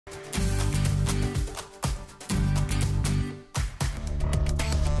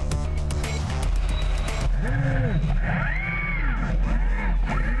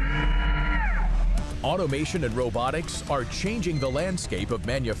Automation and robotics are changing the landscape of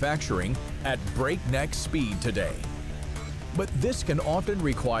manufacturing at breakneck speed today. But this can often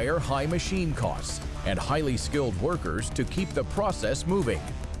require high machine costs and highly skilled workers to keep the process moving.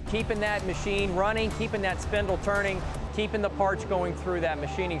 Keeping that machine running, keeping that spindle turning, keeping the parts going through that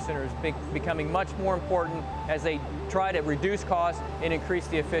machining center is becoming much more important as they try to reduce costs and increase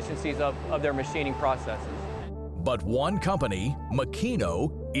the efficiencies of their machining processes. But one company,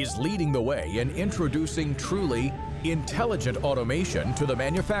 Makino, is leading the way in introducing truly intelligent automation to the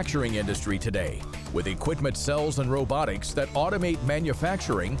manufacturing industry today, with equipment cells and robotics that automate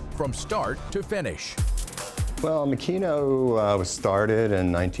manufacturing from start to finish. Well, Makino was started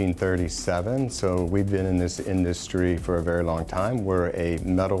in 1937, so we've been in this industry for a very long time. We're a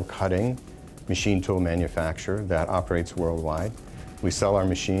metal cutting machine tool manufacturer that operates worldwide. We sell our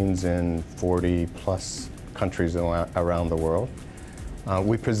machines in 40+ countries around the world.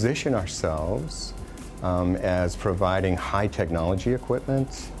 We position ourselves as providing high technology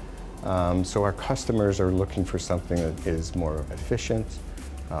equipment, so our customers are looking for something that is more efficient,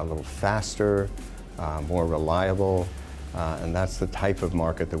 a little faster, more reliable, and that's the type of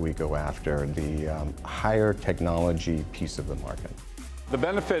market that we go after, the higher technology piece of the market. The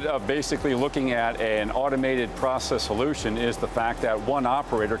benefit of basically looking at an automated process solution is the fact that one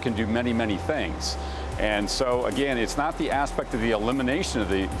operator can do many, many things. And so again, it's not the aspect of the elimination of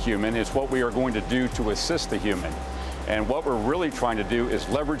the human, it's what we are going to do to assist the human. And what we're really trying to do is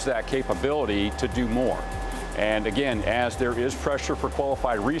leverage that capability to do more. And again, as there is pressure for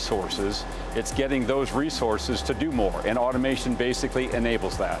qualified resources, it's getting those resources to do more, and automation basically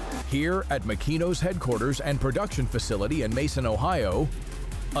enables that. Here at Makino's headquarters and production facility in Mason, Ohio,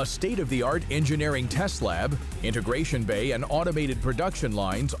 a state-of-the-art engineering test lab, integration bay, and automated production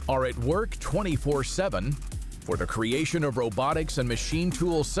lines are at work 24/7 for the creation of robotics and machine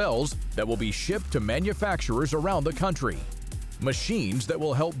tool cells that will be shipped to manufacturers around the country. Machines that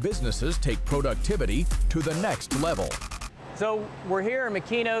will help businesses take productivity to the next level. So we're here in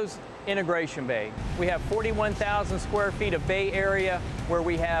Makino's integration bay. We have 41,000 square feet of bay area where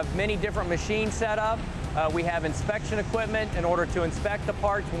we have many different machines set up. We have inspection equipment in order to inspect the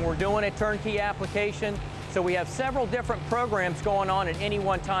parts when we're doing a turnkey application. So we have several different programs going on at any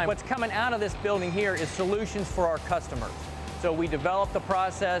one time. What's coming out of this building here is solutions for our customers. So we develop the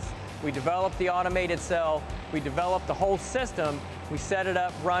process, we develop the automated cell, we develop the whole system, we set it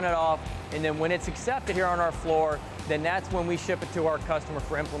up, run it off, and then when it's accepted here on our floor, then that's when we ship it to our customer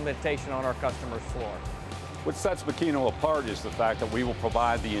for implementation on our customer's floor. What sets Makino apart is the fact that we will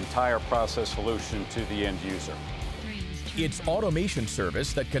provide the entire process solution to the end user. It's automation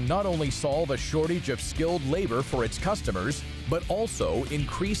service that can not only solve a shortage of skilled labor for its customers, but also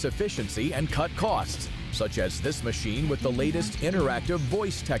increase efficiency and cut costs, such as this machine with the latest interactive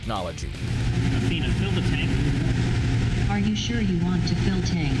voice technology. Athena, fill the tank. Are you sure you want to fill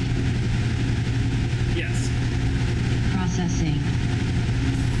tank? Yes. Processing.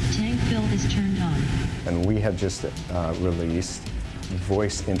 Tank fill is turned on. And we have just released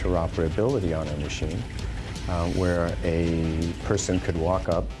voice interoperability on our machine, where a person could walk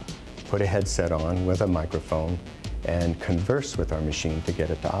up, put a headset on with a microphone, and converse with our machine to get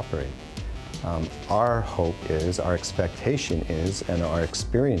it to operate. Our hope is, our expectation is, and our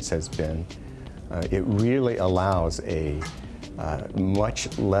experience has been, it really allows a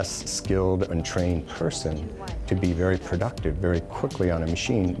much less skilled and trained person to be very productive very quickly on a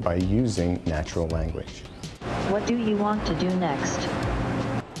machine by using natural language. What do you want to do next?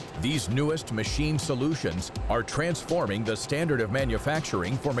 These newest machine solutions are transforming the standard of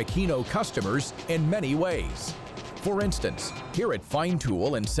manufacturing for Makino customers in many ways. For instance, here at Fine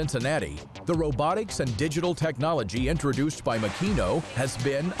Tool in Cincinnati, the robotics and digital technology introduced by Makino has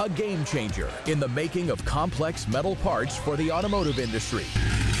been a game changer in the making of complex metal parts for the automotive industry.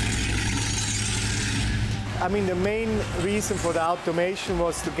 I mean, the main reason for the automation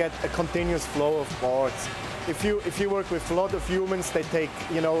was to get a continuous flow of parts. If you work with a lot of humans, they take,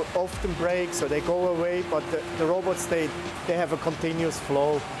 often breaks or they go away, but the robots, they have a continuous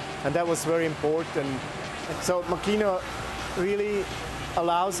flow, and that was very important. So Makino really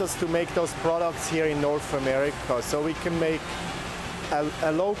allows us to make those products here in North America, so we can make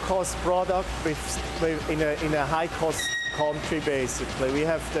a low-cost product in a high-cost country, basically. We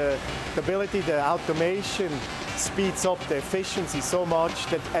have the ability, the automation speeds up the efficiency so much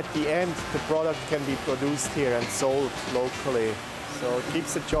that at the end the product can be produced here and sold locally. So it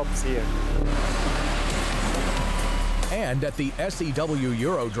keeps the jobs here. And at the SEW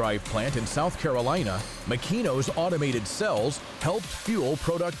Eurodrive plant in South Carolina, Makino's automated cells helped fuel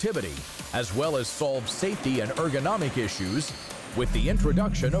productivity, as well as solve safety and ergonomic issues with the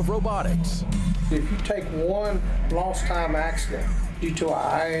introduction of robotics. If you take one lost time accident due to an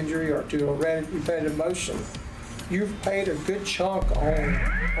eye injury or to a repetitive motion, you've paid a good chunk on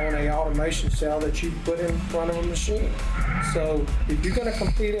a automation cell that you put in front of a machine. So if you're going to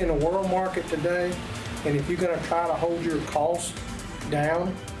compete in a world market today, and if you're going to try to hold your costs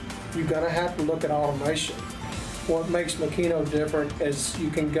down, you're going to have to look at automation. What makes Makino different is you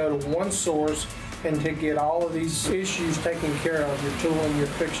can go to one source and to get all of these issues taken care of, your tooling, your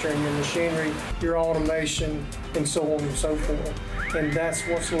fixturing, your machinery, your automation, and so on and so forth. And that's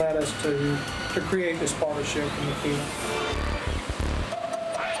what's led us to create this partnership with Makino.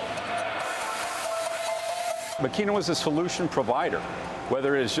 Makino is a solution provider,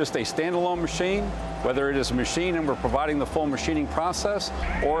 whether it is just a standalone machine, whether it is a machine and we're providing the full machining process,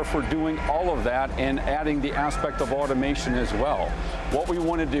 or if we're doing all of that and adding the aspect of automation as well. What we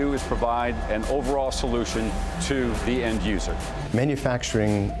want to do is provide an overall solution to the end user.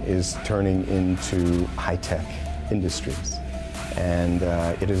 Manufacturing is turning into high-tech industries, and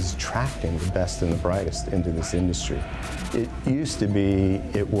it is attracting the best and the brightest into this industry. It used to be,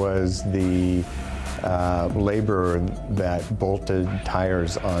 it was the laborer that bolted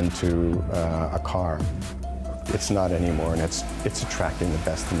tires onto a car. It's not anymore, and it's attracting the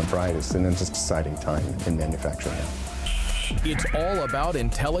best and the brightest, and it's an exciting time in manufacturing now. It's all about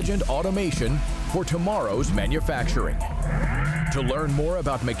intelligent automation for tomorrow's manufacturing. To learn more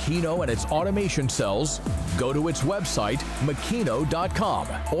about Makino and its automation cells, go to its website, makino.com,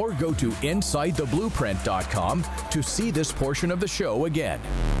 or go to insidetheblueprint.com to see this portion of the show again.